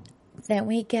 trouble. Then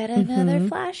we get another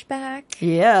flashback.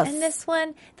 Yes. And this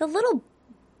one, the little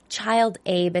child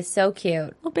Abe is so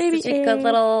cute. Oh, baby Such a good Abe.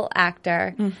 little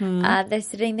actor. They're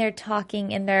sitting there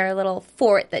talking in their little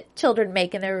fort that children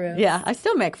make in their room. Yeah, I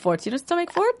still make forts. You don't still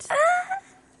make forts?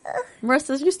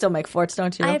 Marissa, you still make forts,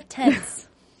 don't you? I have tents.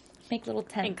 Make little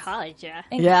tents. In college, yeah.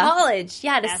 In Yeah. college.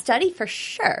 Yeah, to study for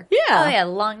sure. Yeah. Oh, yeah,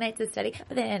 long nights of study.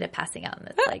 But then I ended up passing out. And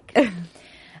it's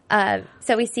like...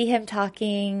 so we see him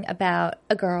talking about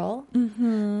a girl,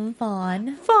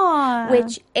 Fawn, Fun.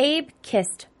 which Abe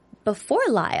kissed before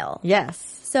Lyle.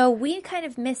 Yes. So we kind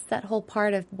of missed that whole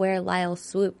part of where Lyle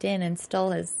swooped in and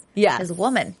stole his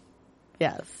woman.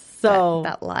 Yes. So,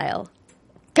 About Lyle.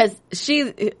 because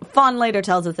Fawn later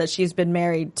tells us that she's been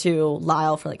married to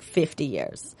Lyle for like 50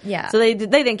 years. Yeah. So they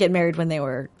didn't get married when they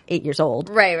were 8 years old.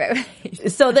 Right.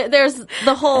 So there's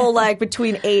the whole like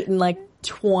between 8 and like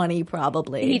 20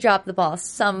 probably. He dropped the ball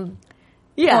some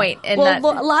yeah. point in well,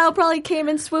 that- Lyle probably came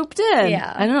and swooped in.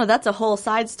 Yeah. I don't know. That's a whole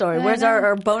side story. I Where's know.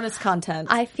 our bonus content?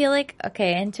 I feel like,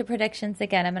 okay, into predictions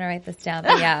again. I'm going to write this down.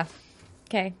 But yeah.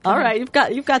 Okay. All right,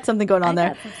 you've got something going on I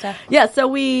there. got some stuff. Yeah, so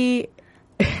we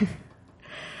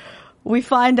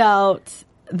find out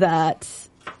that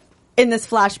in this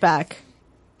flashback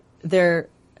they're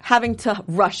having to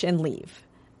rush and leave.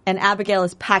 And Abigail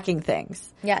is packing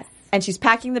things. Yes. And she's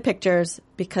packing the pictures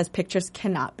because pictures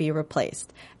cannot be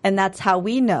replaced. And that's how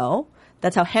we know,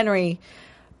 that's how Henry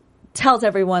tells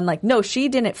everyone, like, no, she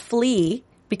didn't flee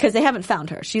because they haven't found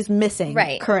her. She's missing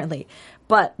currently.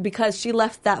 But because she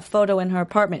left that photo in her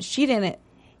apartment, she didn't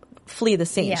flee the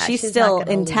scene. Yeah, she's she's still not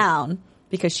gonna in leave. town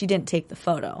because she didn't take the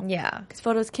photo. Yeah. Because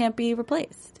photos can't be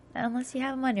replaced. Unless you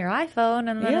have them on your iPhone,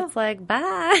 and then Yeah. it's like,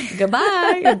 bye.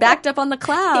 Goodbye. You're backed up on the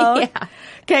cloud. Yeah.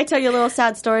 Can I tell you a little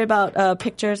sad story about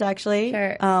pictures, actually?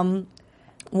 Sure.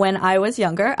 When I was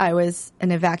younger, I was an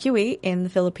evacuee in the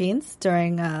Philippines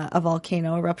during a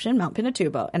volcano eruption, Mount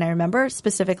Pinatubo. And I remember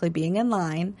specifically being in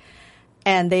line,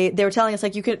 and they were telling us,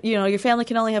 like, your family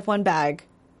can only have one bag.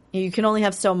 You can only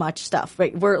have so much stuff,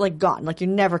 right? We're, like, gone. Like, you're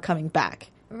never coming back.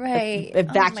 Right.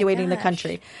 Evacuating Oh the my gosh.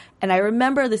 country. And I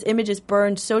remember this image is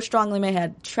burned so strongly in my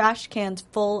head. Trash cans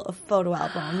full of photo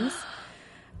albums.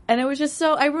 And it was just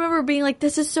so, I remember being like,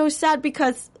 this is so sad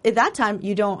because at that time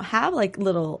you don't have like a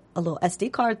little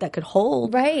SD card that could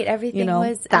hold, Right. Everything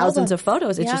was thousands albums. of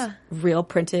photos. It's just Yeah. real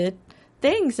printed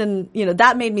things. And,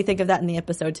 that made me think of that in the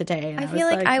episode today. And I was feel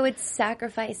like I would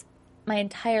sacrifice my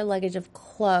entire luggage of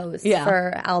clothes Yeah.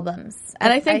 for albums.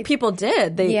 And I think people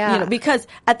did. They, Yeah. because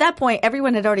at that point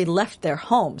everyone had already left their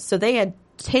homes. So they had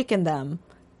taken them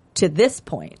to this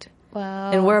point.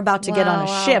 Wow. And we're about to get on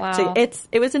a ship. Wow.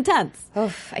 It was intense.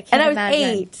 Oof, I can't And I was imagine.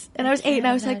 8. And I was 8 and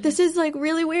I was like, this is like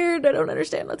really weird. I don't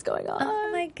understand what's going on. Oh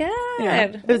my god. Yeah.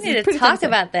 It We was need to pretty talk tempting.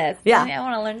 about this. Yeah. I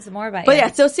want to learn some more about But you.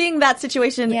 yeah, so seeing that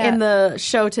situation Yeah. in the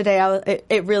show today,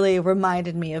 it really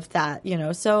reminded me of that,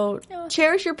 So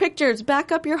cherish your pictures,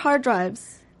 back up your hard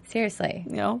drives, Seriously.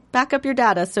 back up your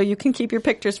data so you can keep your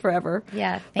pictures forever.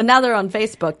 Yeah. But now they're on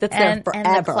Facebook. That's there forever.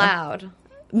 And the cloud.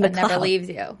 That never cloud. leaves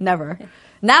you. Never.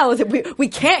 Now we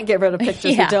can't get rid of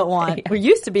pictures Yeah. we don't want. Yeah. We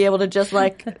used to be able to just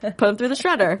like put them through the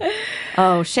shredder.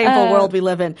 Oh, shameful world we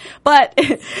live in. But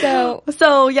So-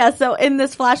 so in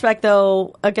this flashback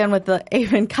though, again with the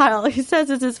Abe and Kyle, he says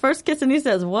it's his first kiss and he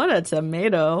says, "What a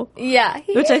tomato," Yeah.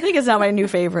 which I think is now my new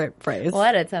favorite phrase.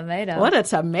 What a tomato. What a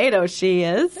tomato she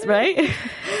is, right?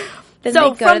 Then So they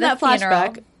go from to the that flashback,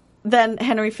 funeral. then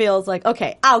Henry feels like,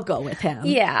 okay, I'll go with him.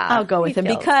 Yeah, I'll go with he him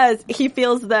feels- because he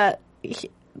feels that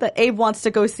that Abe wants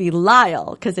to go see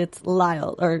Lyle because it's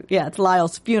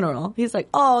Lyle's funeral. He's like,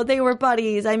 oh, they were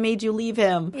buddies. I made you leave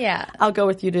him. Yeah. I'll go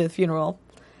with you to the funeral.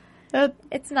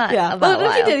 It's not Yeah, about but he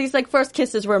Lyle. did. He's like, first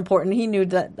kisses were important. He knew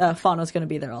that Fawn was going to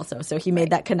be there also, so he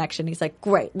made that connection. He's like,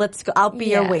 great, let's go. I'll be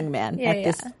your Yeah. wingman Yeah, at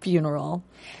this yeah. funeral.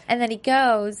 And then he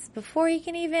goes, before he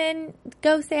can even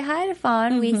go say hi to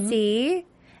Fawn, we see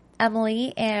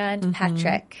Emily and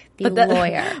Patrick, the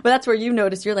lawyer. But that's where you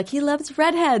notice. You're like, he loves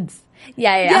redheads.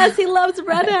 Yeah. Yes, he loves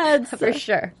redheads. For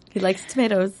sure. He likes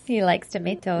tomatoes. He likes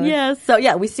tomatoes. Yes. So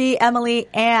yeah, we see Emily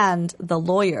and the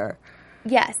lawyer.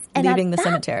 Yes. And Leaving at the that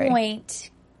cemetery. point,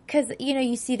 because,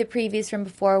 you see the previews from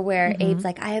before where Abe's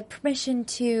like, I have permission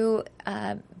to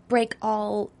break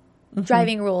all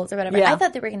driving rules or whatever. Yeah. I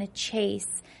thought they were going to chase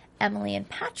Emily and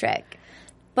Patrick.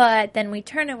 But then we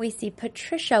turn and we see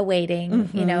Patricia waiting,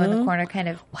 in the corner, kind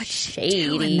of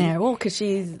shady. In there. Well, because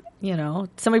she's,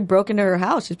 somebody broke into her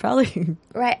house. She's probably...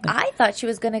 Right. I thought she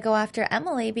was going to go after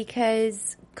Emily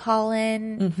because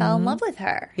Colin fell in love with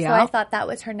her. Yeah. So I thought that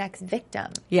was her next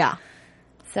victim. Yeah.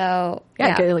 So,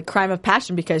 Yeah, like crime of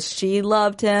passion because she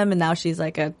loved him and now she's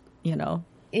like a,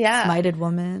 smited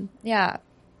woman. Yeah.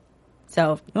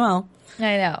 So, well...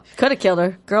 I know. Could have killed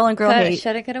her. Girl and girl hate.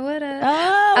 Shoulda, coulda, woulda.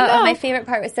 Oh, no. And my favorite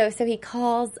part was so he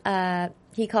calls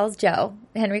Joe.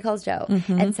 Henry calls Joe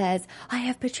and says, I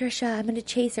have Patricia. I'm going to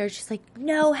chase her. She's like,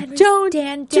 no, Henry, stand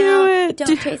down.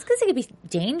 Don't chase. Because it could be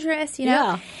dangerous,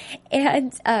 Yeah.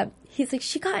 And he's like,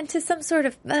 she got into some sort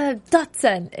of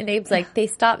Datsun. And Abe's like, they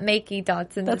stopped making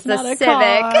Datsuns. That's it's not a a Civic.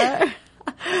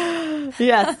 car.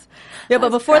 Yes. Yeah, but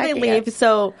before they leave,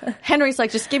 so Henry's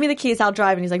like, just give me the keys, I'll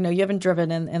drive. And he's like, no, you haven't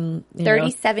driven in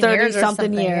 37 years or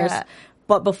something. years. Yeah.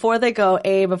 But before they go,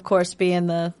 Abe, of course, being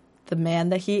the man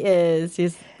that he is,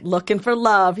 he's looking for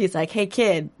love. He's like, hey,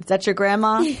 kid, is that your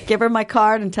grandma? Give her my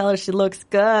card and tell her she looks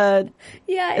good.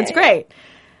 Yeah. It's great.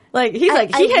 Like, he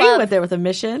went there with a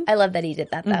mission. I love that he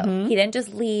did that, though. He didn't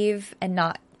just leave and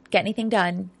not get anything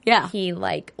done. Yeah. He,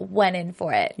 went in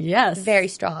for it. Yes. Very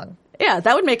strong. Yeah,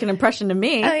 that would make an impression to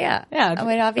me. Oh, yeah. Yeah. I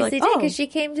mean, obviously did because she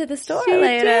came to the store She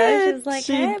later. did. She was like,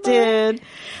 she hey, did.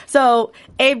 So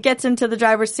Abe gets into the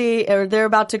driver's seat, or they're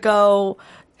about to go.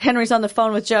 Henry's on the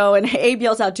phone with Joe, and Abe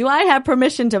yells out, do I have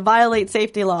permission to violate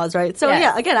safety laws, right? So, Yes.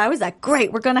 yeah, again, I was like,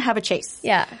 great, we're going to have a chase.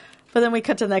 Yeah. But then we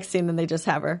cut to the next scene, and they just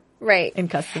have her in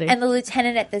custody. And the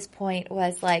lieutenant at this point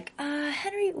was like,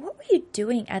 Henry, what were you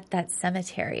doing at that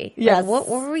cemetery? Yes. What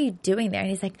were you doing there? And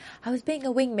he's like, I was being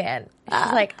a wingman.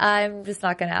 She's like, I'm just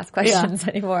not going to ask questions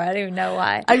anymore. I don't even know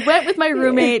why. I went with my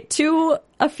roommate to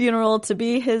a funeral to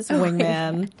be his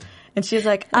wingman. And she's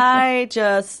like, I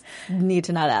just need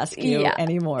to not ask you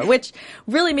anymore, which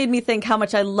really made me think how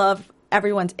much I love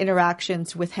everyone's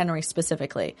interactions with Henry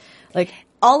specifically. Like,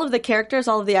 all of the characters,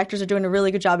 all of the actors are doing a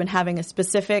really good job in having a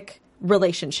specific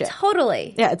relationship.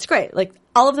 Totally. Yeah, it's great. Like,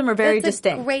 all of them are very That's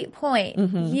distinct. A great point.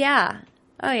 Yeah.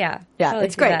 Oh, yeah. Yeah, Totally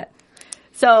it's see great. that.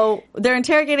 So they're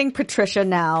interrogating Patricia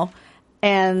now,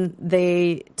 and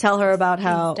they tell her about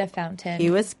how the fountain. He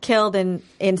was killed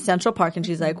in Central Park, and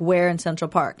she's like, where in Central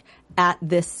Park? At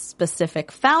this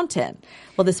specific fountain.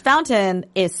 Well, this fountain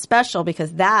is special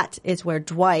because that is where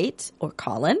Dwight, or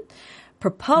Colin,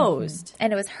 proposed.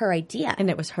 And it was her idea. And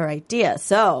it was her idea.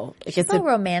 So She's so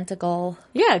romantical.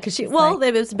 Yeah, because it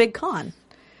was a big con.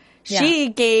 Yeah. She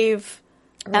gave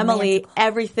Emily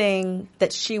everything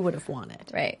that she would have wanted.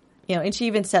 Right. And she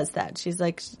even says that. She's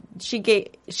like,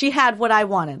 she had what I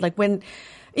wanted. Like and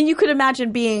you could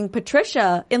imagine being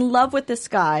Patricia in love with this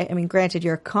guy. I mean, granted,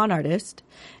 you're a con artist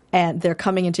and they're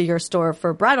coming into your store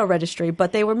for bridal registry,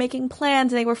 but they were making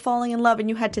plans and they were falling in love and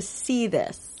you had to see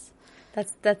this.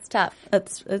 That's tough.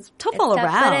 It's tough all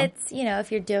around. But it's,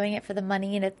 if you're doing it for the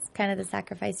money and it's kind of the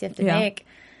sacrifice you have to make.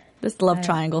 This love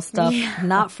triangle stuff,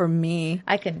 not for me.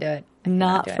 I couldn't do it.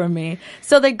 Not for me.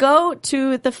 So they go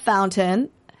to the fountain.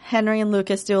 Henry and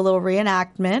Lucas do a little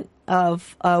reenactment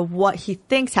of what he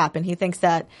thinks happened. He thinks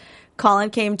that Colin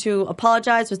came to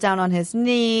apologize, was down on his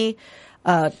knee,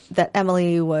 that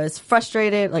Emily was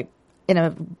frustrated, like in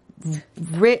a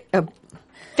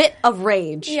fit of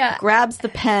rage, grabs the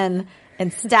pen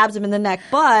and stabs him in the neck.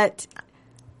 But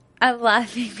I'm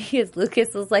laughing because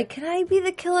Lucas was like, can I be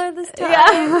the killer this time?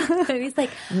 Yeah. And he's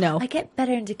like, no. I get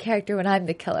better into character when I'm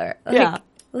the killer. Like,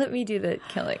 let me do the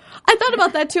killing. I thought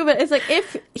about that too, but it's like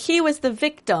if he was the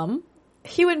victim,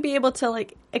 he wouldn't be able to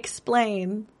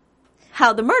explain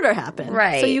how the murder happened.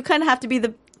 Right. So you kind of have to be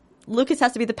Lucas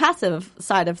has to be the passive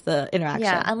side of the interaction.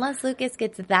 Yeah, unless Lucas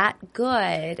gets that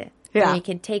good. Yeah. He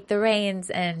can take the reins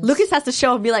and... Lucas has to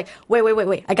show and be like,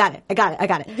 wait. I got it.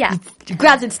 Yeah. He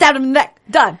grabs it, stabbed him in the neck.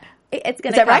 Done. It's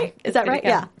gonna Is that come. right? Is that right?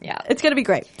 Come. Yeah. It's going to be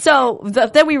great. So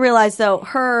then we realize, though,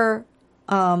 her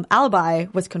alibi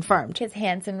was confirmed. Because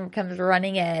Hanson comes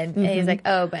running in and he's like,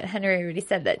 oh, but Henry already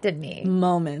said that, didn't he?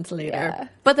 Moments later. Yeah.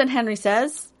 But then Henry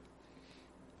says,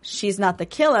 she's not the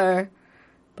killer,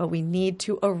 but we need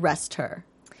to arrest her.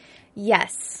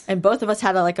 Yes. And both of us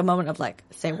had a moment of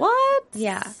say what?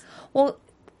 Yeah. Well,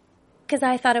 because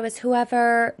I thought it was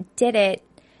whoever did it,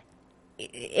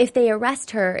 if they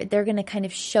arrest her, they're going to kind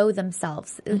of show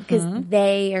themselves because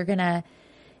they are going to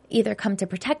either come to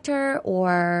protect her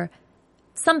or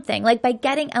something. Like by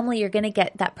getting Emily, you're going to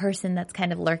get that person that's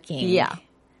kind of lurking. Yeah.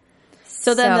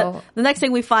 So then the next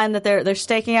thing we find that they're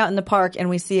staking out in the park and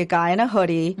we see a guy in a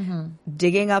hoodie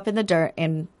digging up in the dirt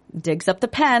and digs up the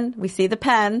pen. We see the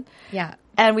pen. Yeah.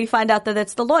 And we find out that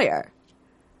it's the lawyer.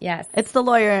 Yes. It's the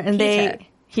lawyer and Peter.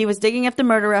 He was digging up the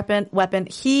murder weapon.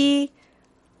 He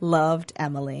loved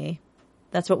Emily.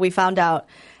 That's what we found out,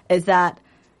 is that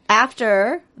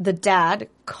after the dad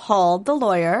called the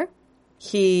lawyer,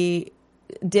 he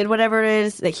did whatever it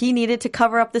is that he needed to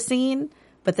cover up the scene,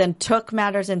 but then took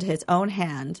matters into his own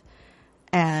hand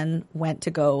and went to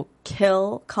go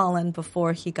kill Colin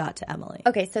before he got to Emily.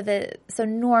 Okay, so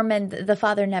Norman, the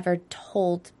father, never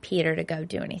told Peter to go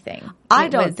do anything. I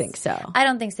don't think so. I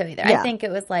don't think so either. Yeah. I think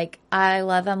it was like, I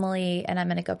love Emily and I'm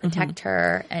going to go protect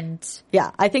her. And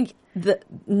Yeah, I think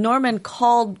Norman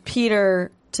called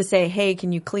Peter to say, hey,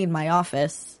 can you clean my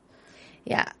office?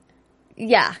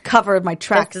 yeah, Covered my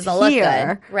tracks this doesn't here.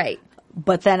 look good. Right.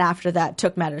 But then after that,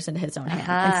 took matters into his own hand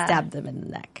and stabbed him in the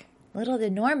neck. Little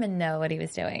did Norman know what he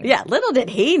was doing. Yeah, little did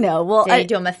he know. Well, Did he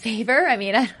do him a favor? I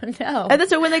mean, I don't know. And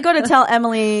so when they go to tell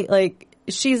Emily, like,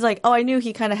 she's like, oh, I knew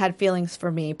he kind of had feelings for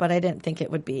me, but I didn't think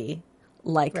it would be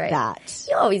like Right. that.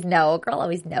 You always know. A girl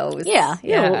always knows. Yeah,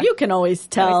 you can always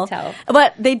tell. Always tell.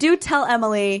 But they do tell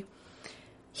Emily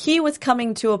he was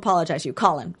coming to apologize to you.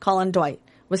 Colin Dwight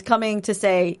was coming to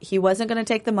say he wasn't going to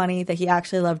take the money, that he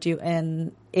actually loved you,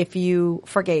 and if you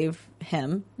forgave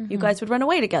him, you guys would run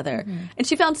away together. And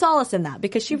she found solace in that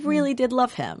because she really did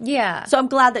love him. Yeah. So I'm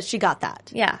glad that she got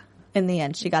that. Yeah. In the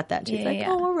end, she got that. She's like,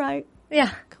 Yeah. oh, all right.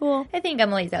 Yeah. Cool. I think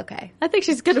Emily's okay. I think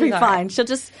she's going to be all fine. right. She'll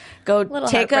just go Little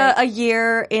take heartbreak. a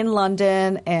year in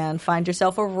London and find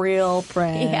yourself a real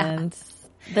prince.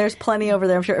 There's plenty over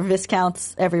there. I'm sure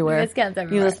Viscounts everywhere. Viscounts You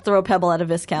everywhere. just throw a pebble at a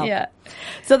Viscount. Yeah.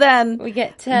 So then We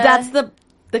get to... that's the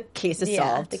case is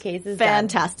Yeah, solved. the case is done.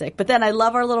 fantastic. But then I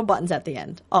love our little buttons at the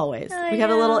end. Always. We have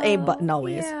a little Abe button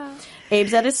always. Yeah.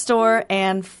 Abe's at his store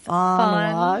and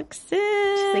Fawn walks in.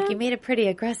 She's like, you made a pretty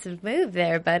aggressive move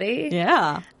there, buddy.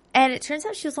 Yeah. And it turns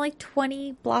out she was only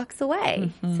 20 blocks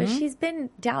away. So she's been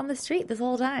down the street this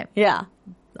whole time. Yeah.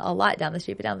 A lot down the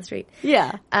street, but down the street.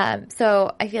 Yeah.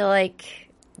 So I feel like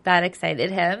that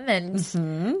excited him.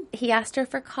 And he asked her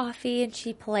for coffee, and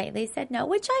she politely said no,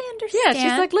 which I understand. Yeah,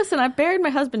 she's like, listen, I buried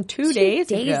my husband 2 days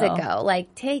ago.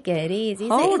 Like, take it easy.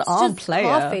 Hold It's on, just player.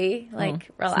 coffee. Like,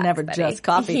 relax, It's never buddy. just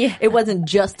coffee. Yeah. It wasn't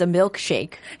just a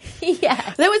milkshake.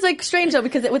 Yes. That was like strange though,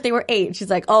 because when they were 8, she's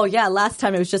like, oh yeah, last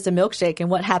time it was just a milkshake, and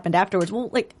what happened afterwards? Well,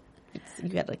 like, you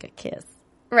had like a kiss.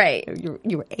 Right.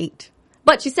 You were 8.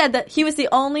 But she said that he was the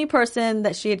only person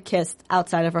that she had kissed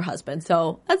outside of her husband,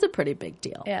 so that's a pretty big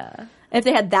deal. Yeah. If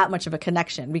they had that much of a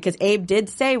connection, because Abe did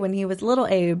say when he was little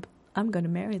Abe, I'm going to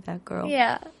marry that girl.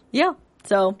 Yeah. Yeah.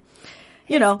 So,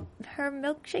 you know. Her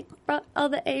milkshake brought all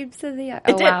the Abes to the yard.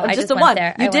 It did. Wow. I just just the went one.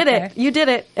 there. You I did went it. there. You did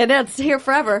it. And it's here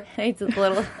forever. It's a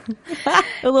little.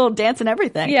 A little dance and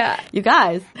everything. Yeah. You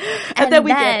guys. And then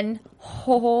we then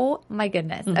oh my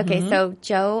goodness. Okay, so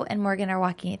Joe and Morgan are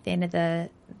walking at the end of the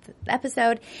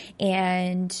episode,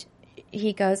 and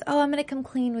he goes, oh, I'm going to come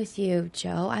clean with you,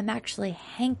 Joe. I'm actually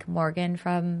Hank Morgan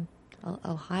from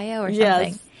Ohio or something.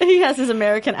 Yes. He has his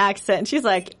American accent. And she's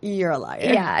like, you're a liar.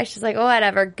 Yeah, she's like, oh,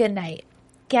 whatever, good night.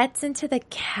 Gets into the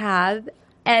cab,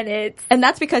 and it's And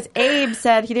that's because Abe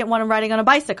said he didn't want him riding on a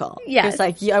bicycle. Yes. He's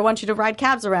like, I want you to ride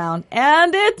cabs around.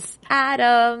 And it's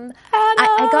Adam.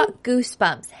 I got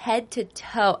goosebumps head to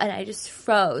toe, and I just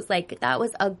froze. Like, that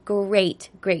was a great,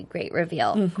 great, great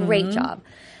reveal. Great job.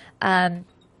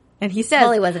 And he says,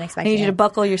 Totally wasn't I expecting need you to it.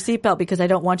 buckle your seatbelt because I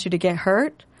don't want you to get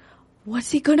hurt.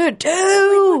 What's he gonna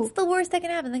do? What's the worst that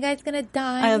can happen? The guy's gonna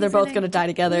die. I know they're He's both gonna die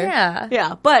together. Yeah.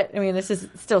 Yeah. But, I mean, this is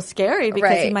still scary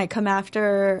because he Right. might come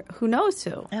after who knows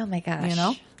who. Oh my gosh. You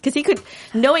know? Because he could,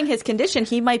 knowing his condition,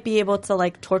 he might be able to,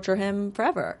 like, torture him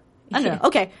forever. I don't know.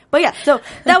 Okay. But yeah, so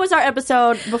that was our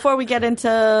episode. Before we get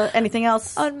into anything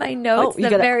else. On my notes, you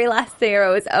the gotta- very last thing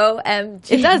was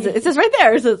OMG. It does. It says right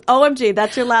there. It says, OMG.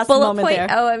 That's your last Bullet moment point there.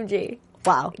 OMG.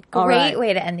 Wow. All Great right.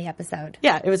 way to end the episode.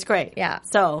 Yeah, it was great. Yeah.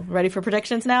 So, ready for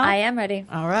predictions now? I am ready.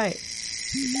 All right.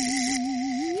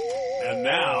 And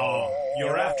now,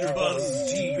 your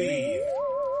AfterBuzz TV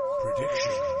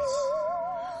predictions.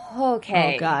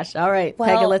 Okay. Oh, gosh. All right. Well,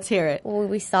 Peggy, let's hear it. Well,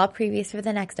 we saw previews for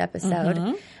the next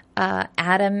episode.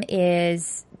 Adam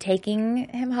is taking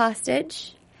him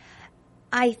hostage.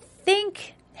 I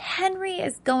think Henry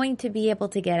is going to be able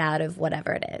to get out of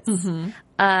whatever it is.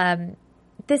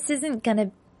 This isn't going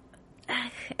to...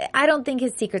 I don't think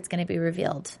his secret's going to be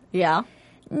revealed. Yeah.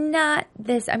 Not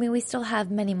this. I mean, we still have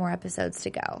many more episodes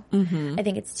to go. I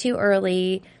think it's too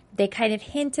early. They kind of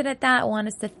hinted at that, want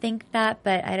us to think that,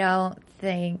 but I don't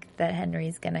think that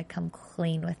Henry's going to come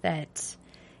clean with it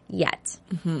yet.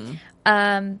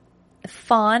 Fawn,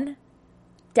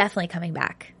 definitely coming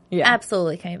back. Yeah.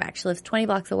 Absolutely coming back. She lives 20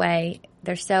 blocks away.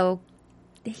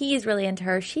 He's really into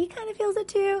her. She kind of feels it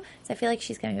too. So I feel like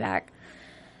she's coming back.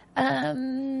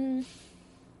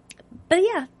 But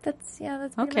yeah, that's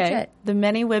pretty much it. The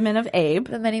Many Women of Abe.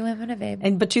 The Many Women of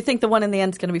Abe. But you think the one in the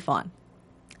end is going to be Fawn?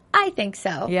 I think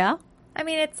so. Yeah? I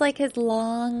mean, it's like his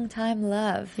long-time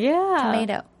love. Yeah.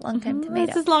 Tomato. Long-time tomato.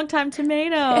 That's his long-time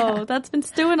tomato. That's been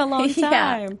stewing a long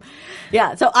time.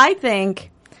 Yeah. So I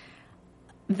think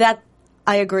that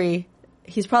I agree.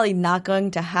 He's probably not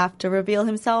going to have to reveal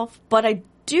himself, but I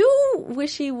do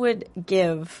wish he would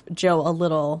give Joe a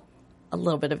little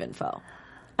bit of info.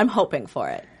 I'm hoping for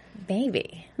it.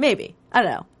 Maybe. I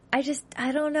don't know. I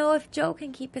don't know if Joe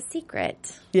can keep a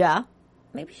secret. Yeah.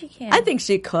 Maybe she can. I think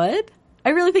she could. I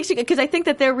really think she could, because I think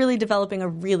that they're really developing a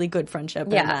really good friendship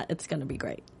and that it's going to be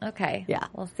great. Okay. Yeah.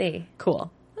 We'll see.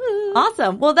 Cool.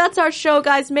 Awesome. Well, that's our show,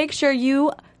 guys. Make sure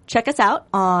you check us out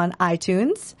on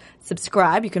iTunes.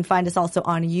 Subscribe. You can find us also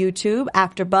on YouTube,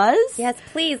 AfterBuzz. Yes,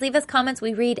 please leave us comments.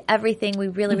 We read everything. We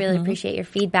really, really appreciate your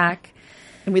feedback.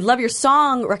 And we love your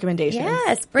song recommendations.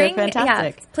 Yes, They're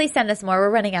fantastic. Yeah, please send us more.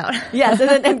 We're running out. Yes,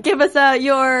 and give us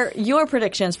your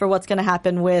predictions for what's going to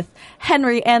happen with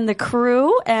Henry and the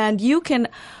crew. And you can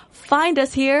find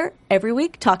us here every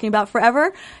week talking about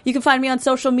Forever. You can find me on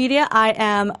social media. I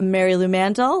am Mary Lou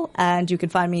Mandel, and you can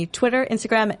find me Twitter,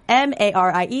 Instagram,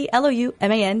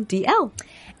 MarieLoumandl.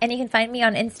 And you can find me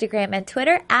on Instagram and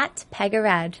Twitter at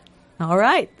Pegarad. All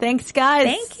right. Thanks, guys.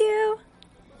 Thank you.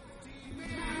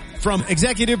 From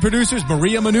executive producers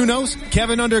Maria Menounos,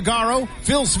 Kevin Undergaro,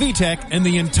 Phil Svitek, and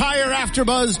the entire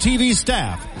AfterBuzz TV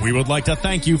staff, we would like to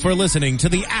thank you for listening to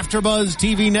the AfterBuzz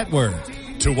TV network.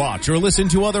 To watch or listen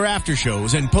to other after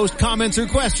shows and post comments or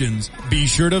questions, be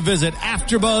sure to visit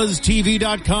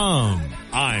AfterBuzzTV.com.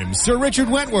 I'm Sir Richard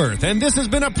Wentworth, and this has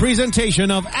been a presentation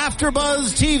of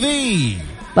AfterBuzz TV.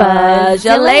 Buzz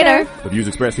you later. The views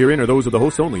expressed herein are those of the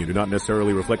hosts only and do not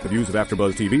necessarily reflect the views of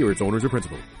AfterBuzz TV or its owners or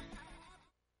principals.